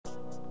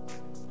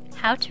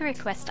How to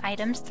request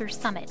items through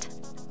Summit.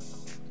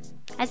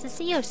 As a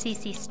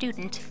COCC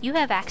student, you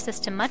have access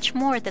to much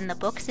more than the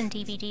books and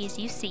DVDs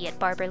you see at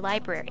Barber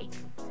Library.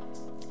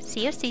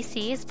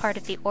 COCC is part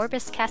of the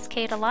Orbis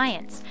Cascade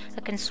Alliance,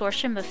 a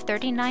consortium of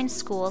 39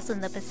 schools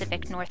in the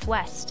Pacific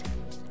Northwest.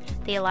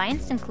 The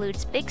alliance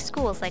includes big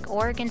schools like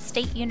Oregon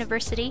State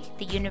University,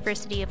 the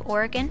University of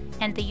Oregon,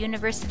 and the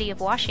University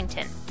of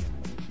Washington.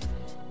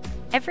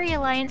 Every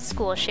alliance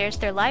school shares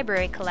their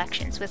library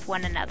collections with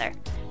one another.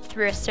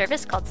 Through a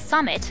service called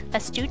Summit, a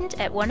student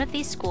at one of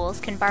these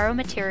schools can borrow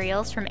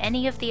materials from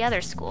any of the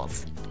other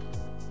schools.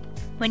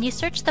 When you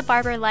search the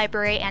Barber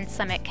Library and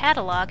Summit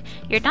catalog,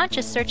 you're not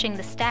just searching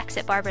the stacks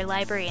at Barber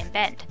Library and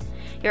Bend.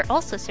 You're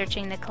also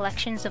searching the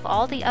collections of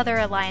all the other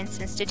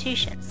alliance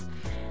institutions.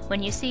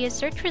 When you see a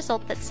search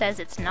result that says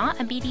it's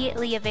not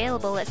immediately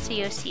available at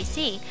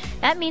COCC,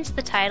 that means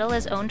the title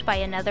is owned by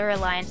another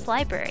alliance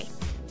library.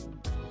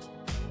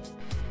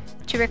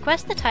 To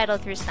request the title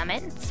through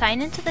Summit,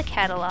 sign into the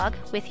catalog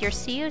with your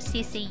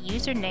COCC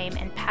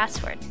username and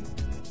password.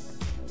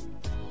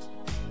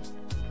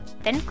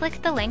 Then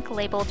click the link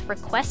labeled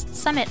Request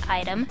Summit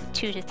Item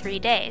 2 to 3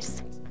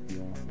 days.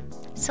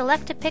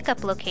 Select a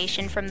pickup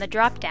location from the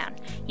drop-down.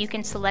 You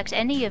can select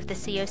any of the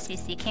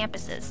COCC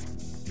campuses.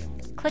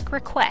 Click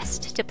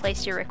Request to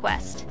place your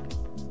request.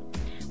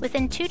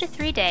 Within 2 to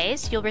 3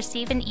 days, you'll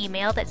receive an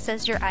email that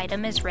says your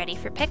item is ready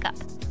for pickup.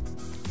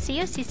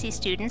 COCC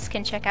students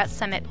can check out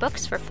Summit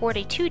books for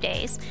 42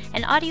 days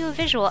and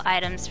audiovisual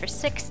items for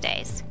 6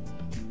 days.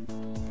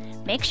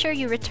 Make sure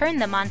you return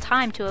them on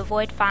time to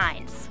avoid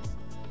fines.